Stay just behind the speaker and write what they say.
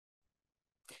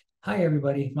Hi,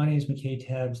 everybody. My name is McKay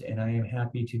Tebbs, and I am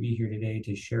happy to be here today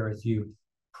to share with you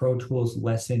Pro Tools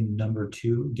lesson number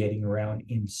 2, Getting Around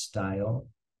in Style.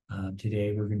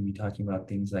 Today, we're going to be talking about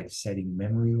things like setting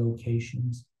memory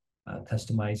locations,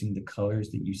 customizing the colors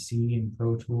that you see in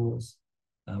Pro Tools.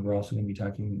 We're also going to be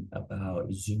talking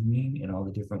about zooming and all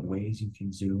the different ways you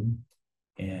can zoom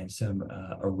and some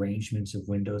arrangements of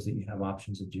windows that you have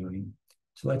options of doing.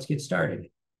 So let's get started.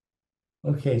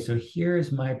 Okay, so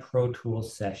here's my Pro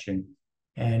Tools session.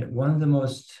 And one of the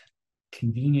most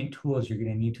convenient tools you're going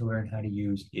to need to learn how to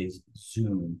use is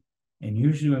Zoom. And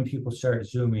usually when people start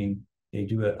zooming, they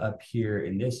do it up here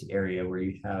in this area where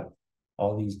you have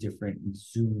all these different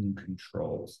zoom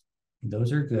controls. And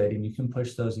those are good, and you can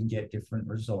push those and get different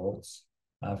results.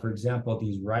 For example,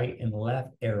 these right and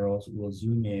left arrows will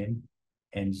zoom in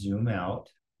and zoom out.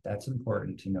 That's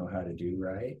important to know how to do,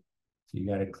 right? So you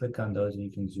got to click on those and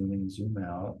you can zoom in and zoom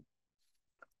out.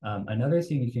 Another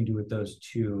thing you can do with those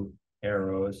two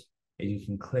arrows is you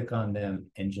can click on them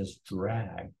and just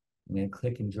drag. And then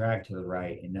click and drag to the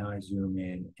right. And now I zoom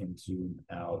in and zoom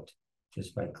out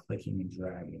just by clicking and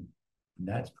dragging. And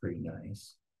that's pretty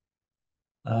nice.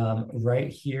 Right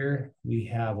here, we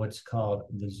have what's called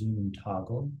the zoom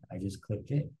toggle. I just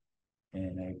clicked it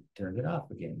and I turned it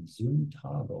off again. Zoom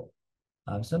toggle.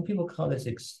 Some people call this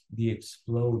the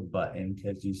explode button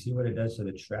because you see what it does to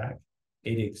the track?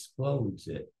 It explodes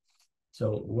it.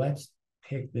 So let's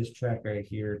pick this track right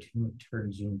here, to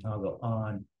turn zoom toggle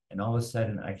on, and all of a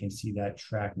sudden I can see that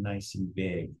track nice and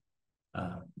big.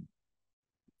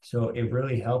 So it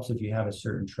really helps if you have a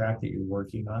certain track that you're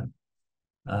working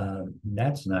on.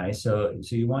 That's nice. So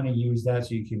you want to use that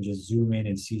so you can just zoom in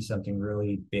and see something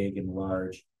really big and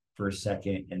large for a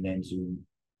second, and then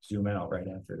zoom out right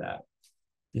after that.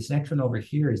 This next one over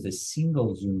here is the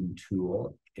single zoom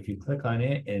tool. If you click on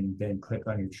it and then click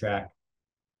on your track,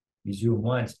 you zoom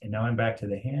once, and now I'm back to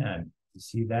the hand. You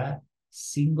see that?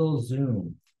 Single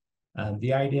zoom.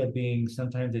 The idea being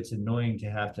sometimes it's annoying to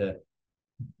have to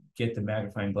get the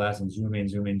magnifying glass and zoom in,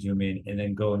 zoom in, zoom in, and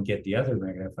then go and get the other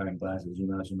magnifying glass and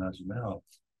zoom out, zoom out, zoom out,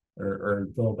 or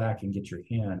go back and get your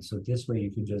hand. So this way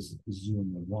you can just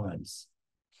zoom once.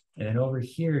 And then over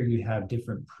here, you have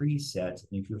different presets.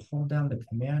 And if you hold down the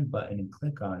command button and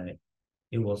click on it,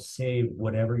 it will save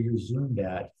whatever you're zoomed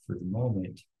at for the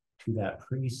moment to that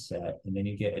preset. And then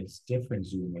you get a different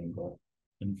zoom angle,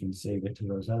 and you can save it to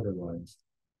those other ones.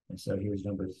 And so here's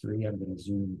number 3. I'm going to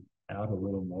zoom out a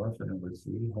little more for number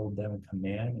 3. Hold down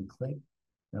command and click.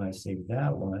 Now I save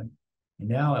that one. And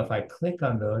now if I click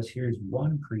on those, here's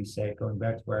one preset going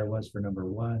back to where I was for number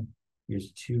 1.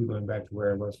 Here's 2 going back to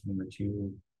where I was for number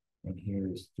 2. And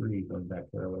here's 3 going back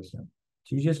where I was now.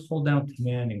 So you just hold down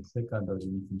command and click on those,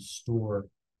 and you can store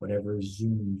whatever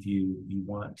zoom view you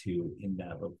want to in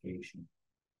that location.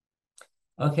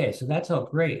 Okay, so that's all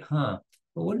great, huh?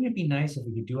 But wouldn't it be nice if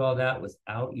we could do all that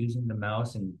without using the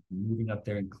mouse and moving up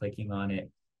there and clicking on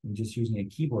it and just using a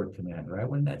keyboard command, right?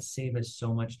 Wouldn't that save us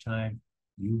so much time?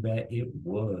 You bet it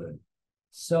would.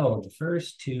 So the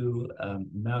first two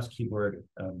mouse keyboard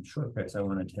shortcuts I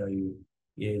want to tell you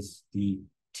is the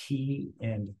T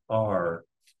and R.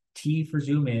 T for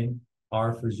zoom in,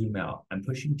 R for zoom out. I'm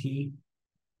pushing T,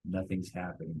 nothing's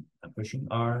happening. I'm pushing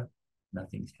R,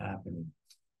 nothing's happening.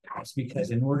 That's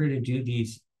because in order to do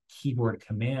these keyboard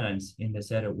commands in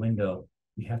this edit window,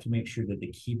 you have to make sure that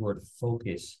the keyboard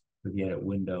focus for the edit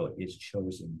window is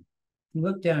chosen. If you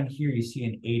look down here, you see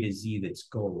an A to Z that's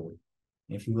gold.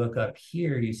 If you look up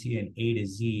here, you see an A to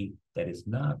Z that is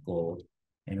not gold.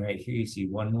 And right here, you see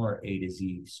one more A to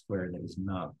Z square that is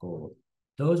not gold.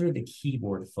 Those are the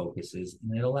keyboard focuses,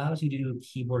 and it allows you to do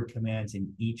keyboard commands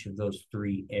in each of those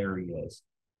 3 areas.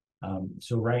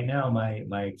 So right now,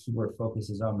 my keyboard focus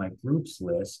is on my groups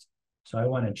list. So I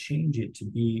want to change it to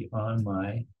be on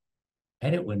my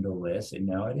edit window list, and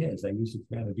now it is. I use the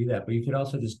command to do that, but you could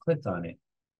also just click on it.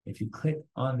 If you click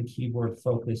on the keyboard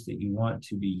focus that you want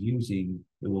to be using,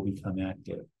 it will become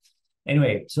active.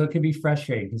 Anyway, so it could be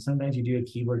frustrating because sometimes you do a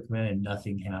keyboard command and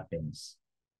nothing happens.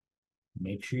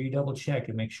 Make sure you double check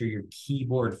and make sure your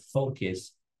keyboard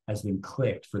focus has been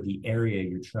clicked for the area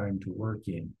you're trying to work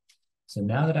in. So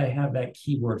now that I have that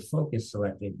keyboard focus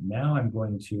selected, now I'm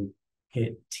going to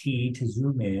hit T to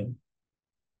zoom in.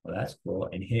 Well, that's cool.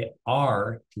 And hit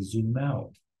R to zoom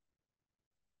out.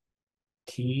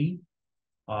 T,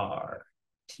 R,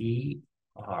 T,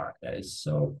 R. That is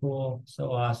so cool,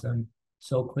 so awesome,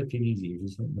 so quick and easy. You're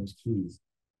just hitting those keys.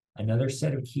 Another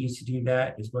set of keys to do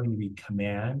that is going to be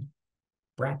command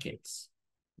brackets.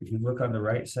 If you look on the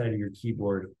right side of your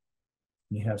keyboard,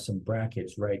 you have some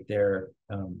brackets right there,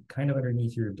 kind of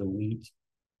underneath your delete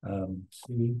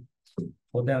key.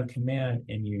 hold down Command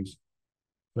and use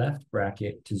left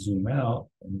bracket to zoom out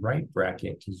and right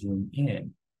bracket to zoom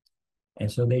in.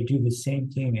 And so they do the same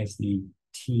thing as the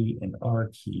T and R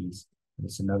keys.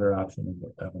 It's another option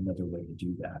of another way to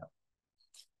do that.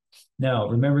 Now,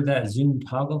 remember that zoom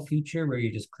toggle feature where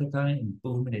you just click on it and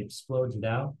boom, it explodes it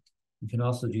out? You can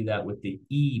also do that with the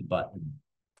E button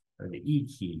or the E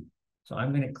key. So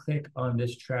I'm going to click on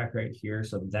this track right here.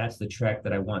 So that's the track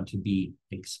that I want to be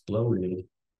exploded.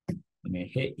 I'm going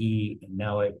to hit E, and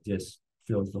now it just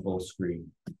fills the whole screen.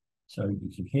 So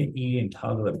you can hit E and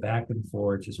toggle it back and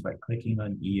forth just by clicking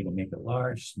on E. It'll make it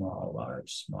large, small,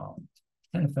 large, small.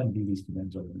 It's kind of fun to do these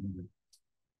commands over and over.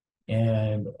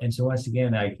 And so once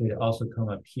again, I could also come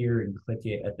up here and click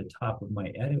it at the top of my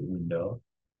edit window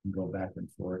and go back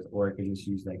and forth, or I could just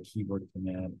use that keyboard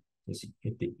command, just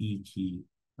hit the E key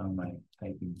on my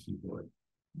typing keyboard,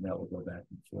 and that will go back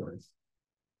and forth.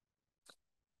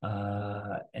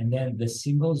 And then the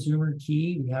single zoomer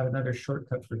key, we have another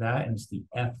shortcut for that, and it's the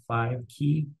F5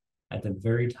 key. At the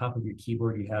very top of your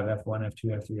keyboard, you have F1, F2,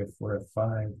 F3, F4,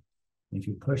 F5. And if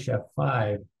you push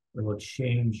F5, it will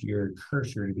change your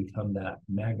cursor to become that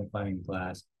magnifying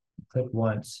glass. You click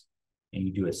once, and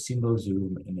you do a single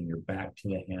zoom, and then you're back to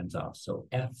the hands off. So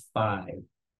F5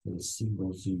 for the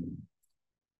single zoom.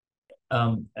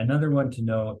 Another one to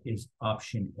know is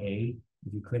option A.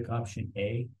 If you click option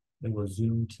A, it will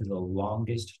zoom to the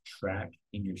longest track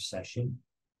in your session.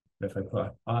 But if I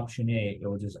put option A, it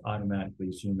will just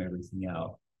automatically zoom everything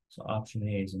out. So option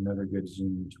A is another good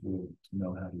zoom tool to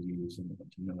know how to use and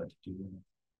to know what to do with it.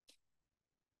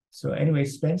 So anyway,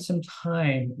 spend some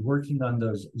time working on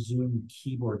those zoom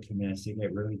keyboard commands to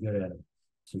get really good at it.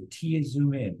 So T is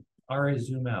zoom in, R is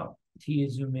zoom out, T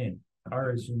is zoom in,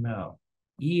 R is zoom out,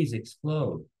 E is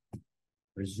explode,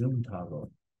 or zoom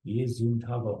toggle. E is zoom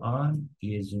toggle on,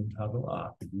 E is zoom toggle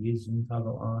off, E is zoom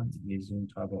toggle on, E is zoom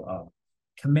toggle off.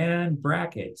 Command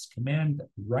brackets, command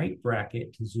right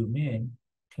bracket to zoom in,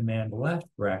 command left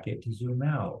bracket to zoom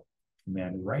out,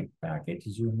 command right bracket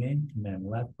to zoom in, command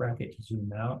left bracket to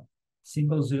zoom out.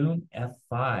 Single zoom,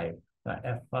 F5.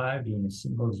 F5 doing a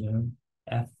single zoom,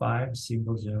 F5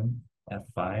 single zoom,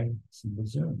 F5 single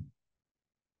zoom.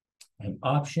 And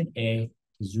option A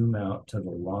to zoom out to the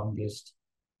longest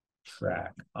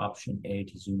track. Option A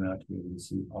to zoom out to be able to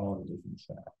see all the different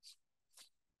tracks.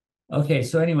 Okay,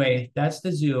 so anyway, that's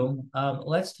the zoom.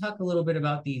 Let's talk a little bit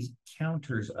about these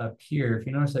counters up here. If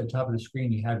you notice at the top of the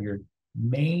screen, you have your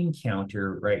main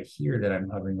counter right here that I'm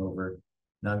hovering over.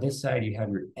 Now on this side, you have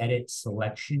your edit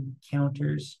selection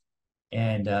counters,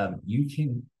 and you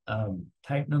can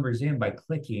type numbers in by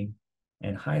clicking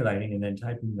and highlighting and then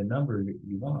typing the number that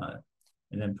you want,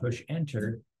 and then push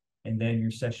enter, and then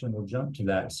your session will jump to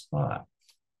that spot.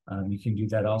 You can do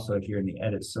that also if you're in the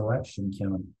edit selection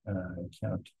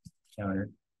counter,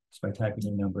 just by typing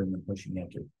a number and then pushing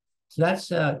enter. So that's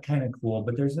kind of cool,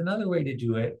 but there's another way to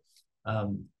do it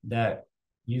that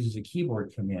uses a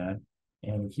keyboard command,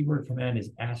 and the keyboard command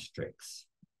is asterisk.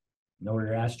 You know where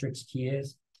your asterisk key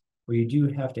is? Well, you do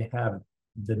have to have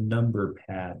the number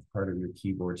pad part of your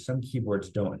keyboard. Some keyboards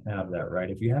don't have that, right?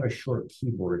 If you have a short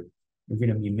keyboard, you're going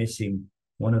to be missing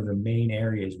one of the main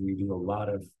areas where you do a lot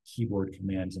of keyboard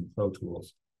commands in Pro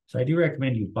Tools. So I do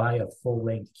recommend you buy a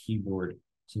full-length keyboard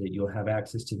so that you'll have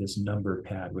access to this number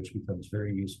pad, which becomes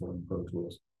very useful in Pro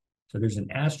Tools. So there's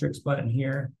an asterisk button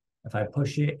here. If I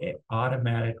push it, it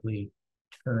automatically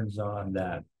turns on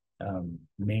that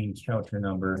main counter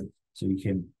number. So you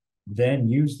can then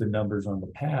use the numbers on the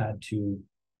pad to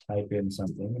type in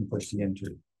something and push the enter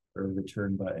or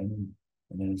return button,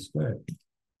 and then it's good.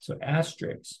 So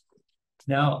asterisk.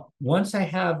 Now, once I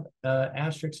have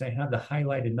asterisk, I have the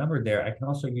highlighted number there. I can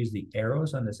also use the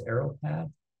arrows on this arrow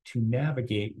pad to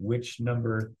navigate which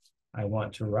number I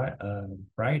want to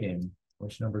write in,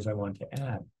 which numbers I want to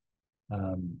add.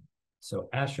 So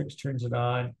asterisk turns it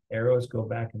on, arrows go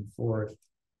back and forth,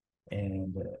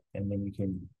 and then you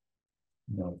can,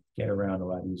 get around a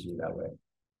lot easier that way.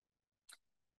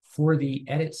 For the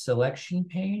edit selection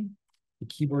pane, the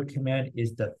keyboard command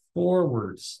is the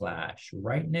 /.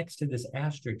 Right next to this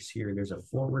asterisk here, there's a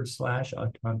 /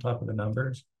 on top of the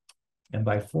numbers. And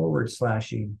by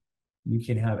 /ing, you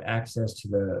can have access to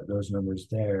those numbers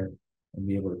there and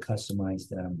be able to customize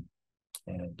them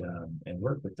and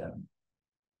work with them.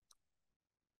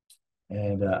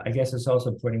 And I guess it's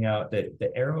also pointing out that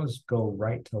the arrows go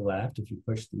right to left if you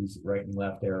push these right and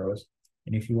left arrows.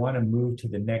 And if you want to move to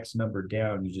the next number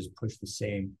down, you just push the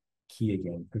same key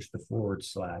again, push the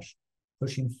 /.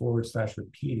 Pushing /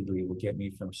 repeatedly will get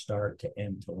me from start to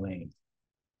end to length.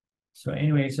 So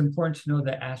anyway, it's important to know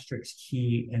the asterisk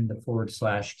key and the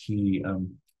 / key.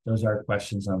 those are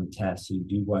questions on the test, so you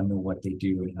do want to know what they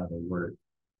do and how they work.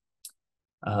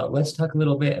 Let's talk a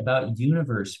little bit about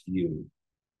universe view.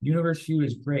 Universe view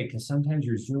is great because sometimes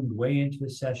you're zoomed way into a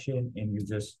session and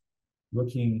you're just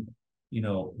looking,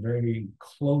 very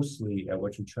closely at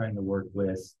what you're trying to work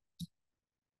with.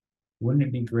 Wouldn't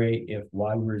it be great if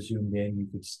while you were zoomed in, you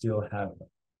could still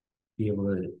be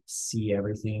able to see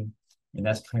everything? And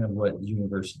that's kind of what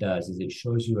Universe does, is it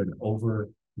shows you an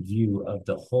overview of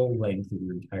the whole length of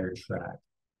your entire track.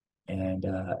 And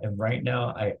right now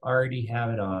I already have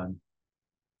it on,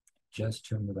 just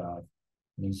turned it off.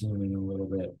 Let me zoom in a little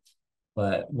bit.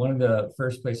 But one of the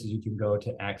first places you can go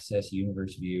to access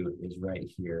Universe View is right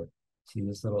here. See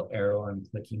this little arrow I'm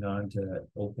clicking on to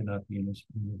open up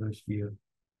Universe View?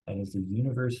 That is the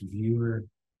Universe Viewer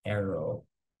arrow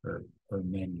or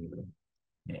menu.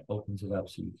 And it opens it up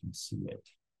so you can see it.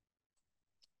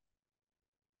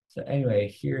 So anyway,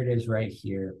 here it is right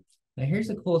here. Now here's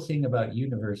the cool thing about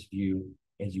Universe View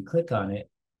is you click on it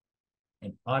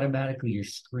and automatically your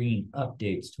screen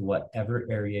updates to whatever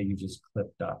area you just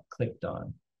clicked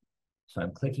on. So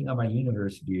I'm clicking on my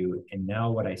Universe View, and now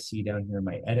what I see down here in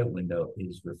my edit window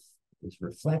is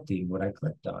reflecting what I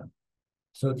clicked on.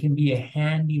 So it can be a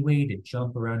handy way to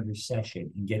jump around your session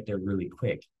and get there really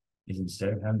quick, is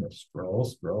instead of having to scroll,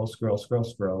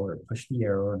 or push the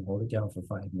arrow and hold it down for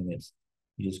 5 minutes,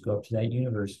 you just go up to that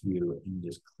Universe View and you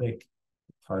just click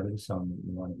the part of the song that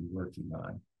you want to be working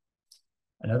on.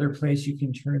 Another place you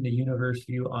can turn the Universe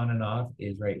View on and off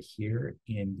is right here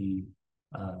in the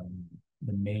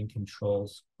main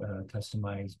controls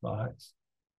customized box.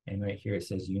 And right here it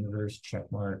says Universe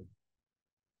checkmark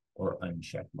or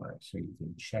uncheckmark. So you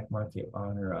can checkmark it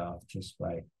on or off just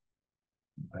by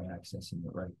accessing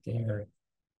it right there.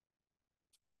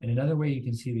 And another way you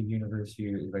can see the Universe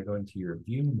View is by going to your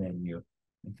View menu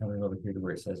and coming over here to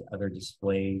where it says Other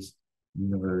Displays,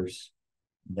 Universe.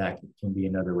 That can be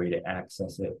another way to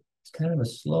access it. It's kind of a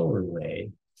slower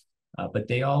way, but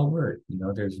they all work.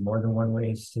 There's more than one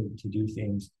way to do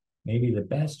things. Maybe the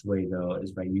best way, though,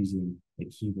 is by using the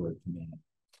keyboard command.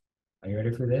 Are you ready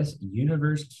for this?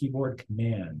 Universe keyboard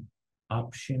command,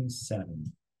 Option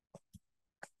 7.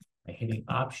 By hitting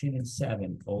Option and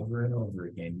 7 over and over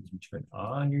again, you can turn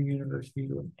on your Universe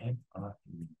View and off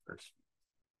your Universe View.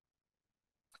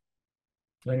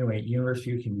 So anyway, Universe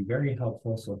View can be very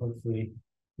helpful, so hopefully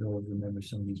you'll remember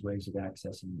some of these ways of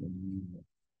accessing when you need it.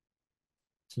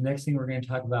 So next thing we're going to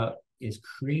talk about is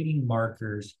creating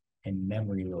markers and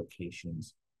memory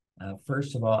locations.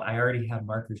 First of all, I already have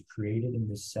markers created in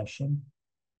this session,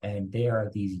 and they are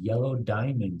these yellow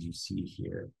diamonds you see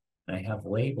here, and I have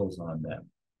labels on them.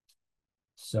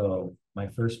 So my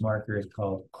first marker is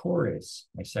called chorus.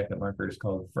 My second marker is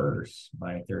called verse.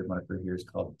 My third marker here is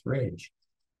called bridge.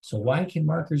 So why can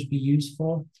markers be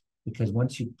useful? Because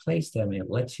once you place them, it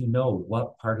lets you know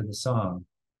what part of the song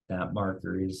that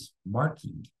marker is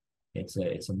marking. It's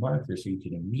a marker, so you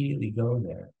can immediately go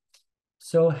there.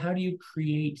 So how do you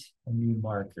create a new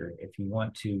marker if you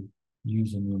want to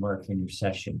use a new marker in your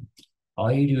session?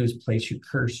 All you do is place your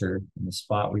cursor in the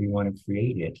spot where you want to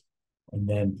create it, and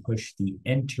then push the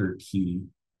Enter key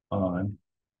on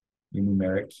your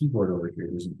numeric keyboard over here.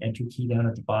 There's an Enter key down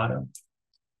at the bottom.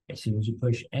 As soon as you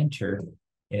push Enter,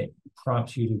 it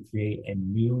prompts you to create a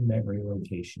new memory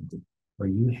location where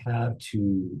you have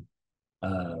to,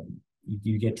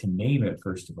 you get to name it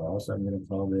first of all. So I'm going to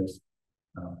call this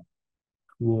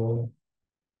cool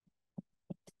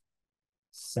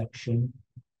section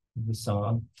of the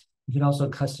song. You can also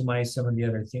customize some of the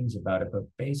other things about it, but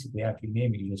basically after you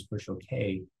name it, you just push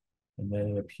OK, and then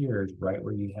it appears right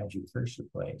where you had your cursor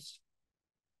placed.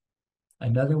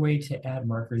 Another way to add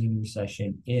markers in your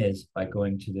session is by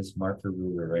going to this marker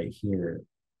ruler right here.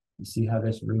 You see how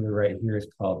this ruler right here is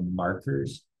called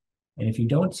markers? And if you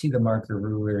don't see the marker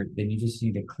ruler, then you just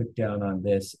need to click down on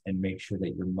this and make sure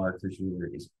that your markers ruler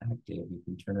is active. You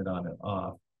can turn it on and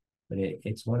off, but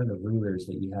it's one of the rulers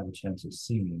that you have a chance of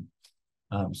seeing.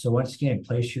 So once again,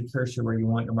 place your cursor where you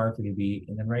want your marker to be,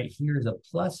 and then right here is a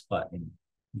plus button.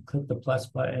 You click the plus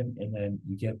button, and then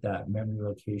you get that memory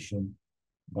location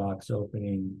box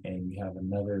opening, and you have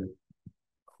another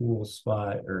cool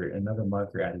spot or another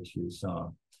marker added to your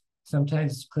song.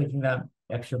 Sometimes clicking that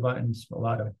extra button is a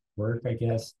lot of work, I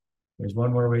guess. There's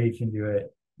one more way you can do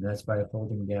it, and that's by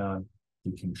holding down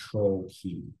the Control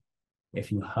key. If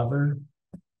you hover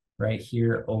right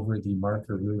here over the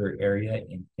marker ruler area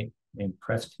and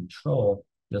press Control,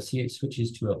 you'll see it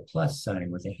switches to a plus sign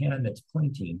with a hand that's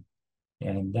pointing,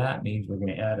 and that means we're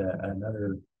going to add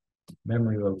another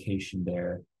memory location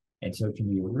there. And so it can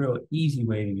be a real easy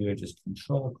way to do it. Just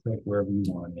Control click wherever you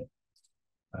want it.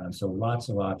 So lots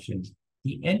of options.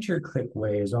 The enter click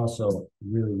way is also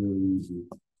really, really easy.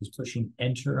 Just pushing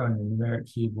enter on the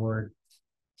numeric keyboard.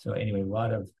 So anyway, a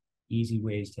lot of easy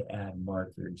ways to add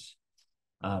markers.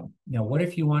 Now, what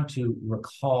if you want to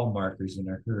recall markers in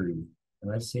a hurry?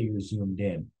 And let's say you're zoomed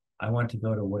in. I want to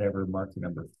go to whatever marker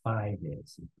number 5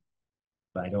 is,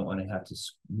 but I don't want to have to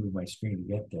move my screen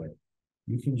to get there.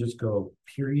 You can just go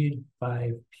period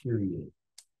 5 period.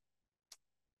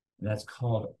 And that's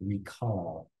called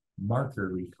recall, marker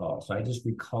recall. So I just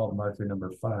recalled marker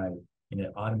number 5, and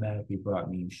it automatically brought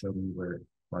me and showed me where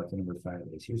marker number 5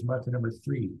 is. Here's marker number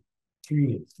 3,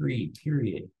 period 3,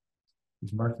 period.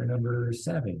 Here's marker number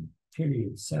 7,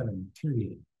 period 7,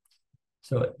 period.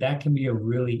 So that can be a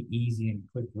really easy and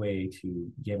quick way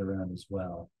to get around as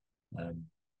well, and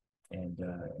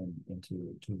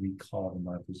to recall the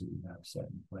markers that you have set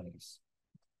in place.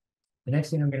 The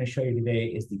next thing I'm going to show you today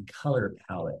is the color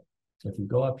palette. So if you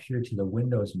go up here to the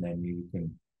Windows menu, you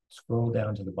can scroll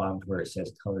down to the bottom to where it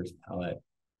says Colors Palette.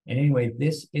 And anyway,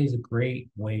 this is a great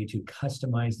way to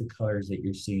customize the colors that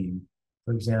you're seeing.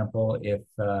 For example, if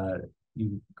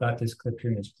you got this clip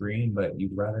here and it's green, but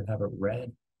you'd rather have it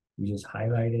red, you just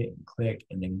highlight it and click,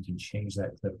 and then you can change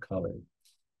that clip color.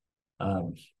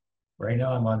 Right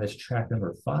now I'm on this track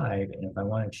number 5, and if I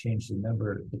want to change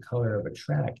the color of a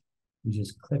track, you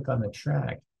just click on the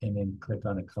track and then click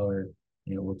on a color,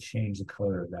 and it will change the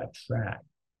color of that track.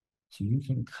 So you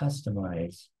can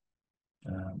customize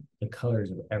the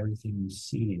colors of everything you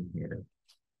see in here.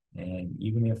 And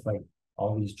even if like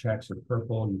all these tracks are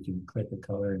purple, you can click the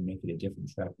color and make it a different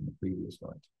track from the previous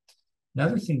one.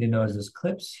 Another thing to know is this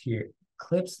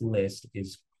clips list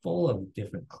is full of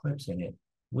different clips in it,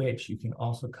 which you can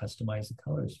also customize the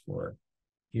colors for.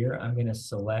 Here, I'm going to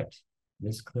select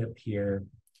this clip here,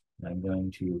 and I'm going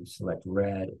to select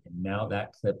red, and now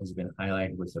that clip has been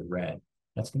highlighted with the red.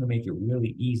 That's going to make it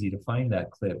really easy to find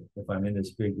that clip if I'm in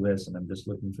this big list and I'm just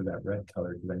looking for that red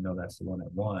color because I know that's the one I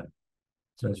want.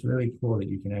 So it's really cool that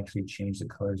you can actually change the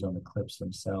colors on the clips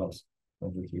themselves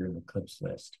over here in the clips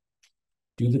list.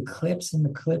 Do the clips in the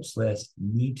clips list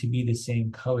need to be the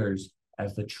same colors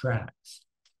as the tracks?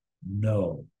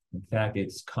 No. In fact,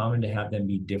 it's common to have them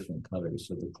be different colors.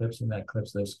 So the clips in that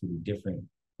clips list could be different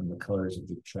from the colors of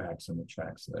the tracks in the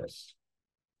tracks list.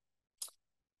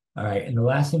 All right, and the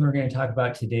last thing we're going to talk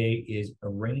about today is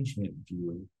arrangement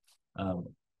view.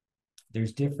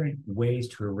 There's different ways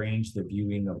to arrange the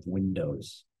viewing of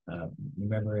windows.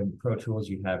 Remember in Pro Tools,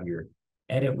 you have your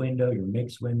edit window, your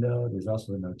mix window. There's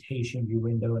also the notation view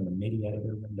window and the MIDI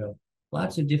editor window.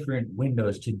 Lots of different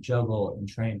windows to juggle and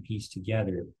try and piece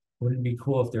together. Wouldn't it be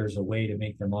cool if there's a way to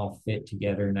make them all fit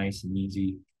together nice and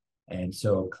easy? And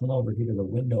so come over here to the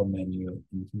window menu and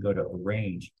you can go to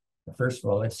arrange. But first of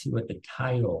all, let's see what the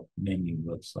tile menu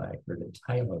looks like, or the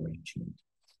tile arrangement.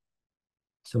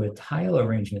 So with tile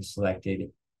arrangement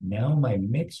selected, now my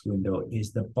mix window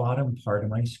is the bottom part of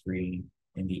my screen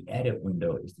and the edit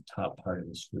window is the top part of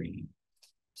the screen.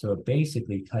 So it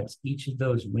basically cuts each of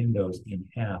those windows in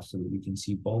half so that we can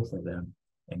see both of them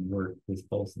and work with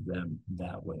both of them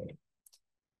that way.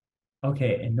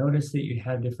 Okay, and notice that you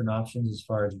have different options as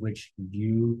far as which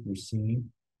view you're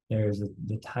seeing. There's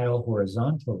the tile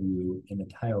horizontal view and the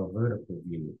tile vertical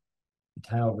view. The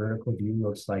tile vertical view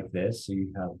looks like this. So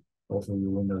you have both of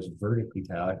your windows vertically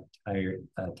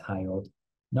tiled.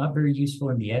 Not very useful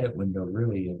in the edit window,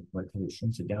 really, because it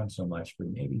shrinks it down so much, but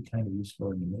maybe kind of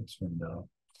useful in the mix window.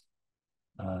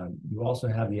 You also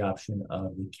have the option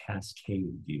of the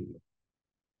cascade view.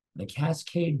 The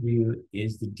cascade view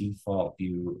is the default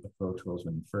view of Pro Tools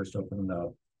when you first open it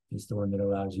up. It's the one that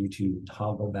allows you to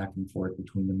toggle back and forth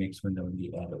between the mix window and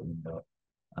the edit window.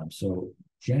 So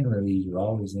generally, you're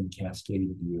always in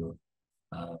cascade view,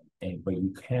 but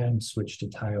you can switch to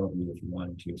tile view if you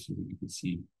wanted to, so that you can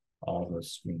see all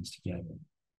those screens together.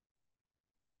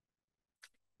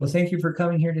 Well, thank you for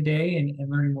coming here today and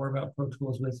learning more about Pro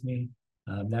Tools with me.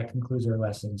 That concludes our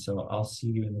lesson, so I'll see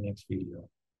you in the next video.